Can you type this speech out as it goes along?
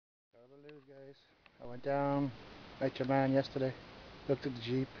Guys, I went down, met your man yesterday, looked at the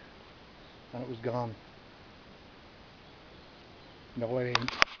Jeep, and it was gone. No, it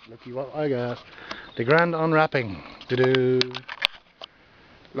ain't. Looky what I got. The grand unwrapping. Doo-doo.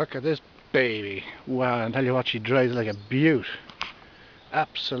 Look at this baby. Wow, and tell you what, she drives like a beaut.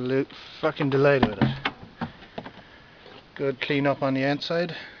 Absolute fucking delight with it. Good clean up on the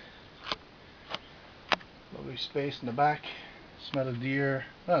inside. Lovely space in the back. Smell of deer.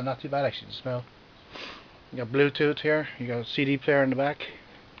 Well, not too bad actually to smell. You got Bluetooth here. You got a CD player in the back.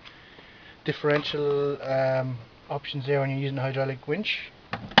 Differential options there when you're using the hydraulic winch.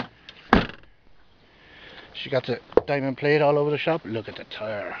 She got the diamond plate all over the shop. Look at the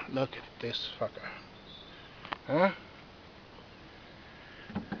tire. Look at this fucker. Huh?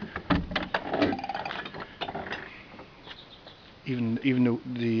 Even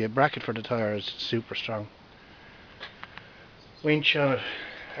the bracket for the tire is super strong. Winch on it.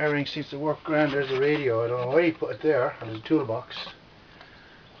 Everything seems to work grand. There's the radio. I don't know why you put it there. There's a toolbox.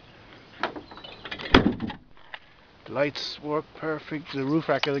 The lights work perfect. The roof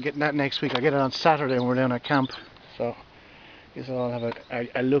rack, I'll get that next week. I get it on Saturday when we're down at camp. So I guess I'll have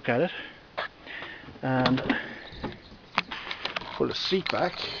a look at it. And pull the seat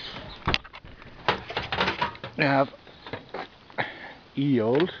back. I have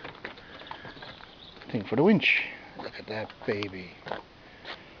old thing for the winch. Look at that baby.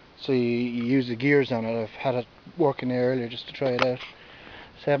 So you use the gears on it. I've had it working there earlier just to try it out.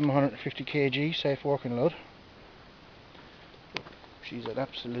 750 kg safe working load. She's an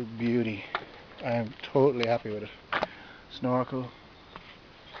absolute beauty. I am totally happy with it. Snorkel.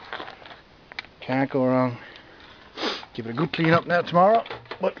 Can't go wrong. Give it a good clean up now tomorrow.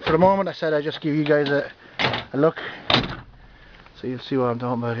 But for the moment I said I'd just give you guys a look. So you'll see what I'm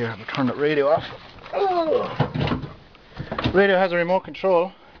talking about here. I'm going to turn the radio off. Oh. Radio has a remote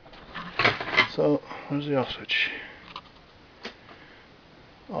control. So, where's the off switch?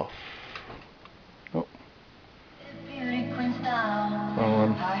 Off. Oh. Wrong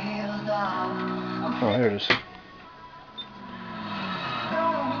one. Oh, here it is.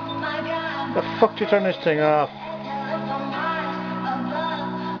 The fuck do you turn this thing off?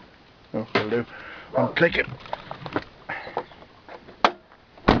 Oh, will do. Unclick it.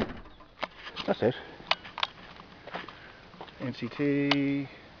 That's it. NCT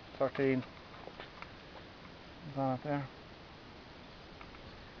 13 on it there.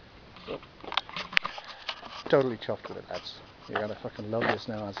 So, totally chuffed with it, lads. You're gonna fucking love this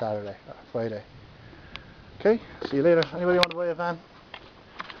now on Saturday or Friday. Okay, see you later. Anybody want to buy a van?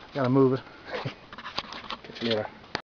 Gotta move it. Catch you later.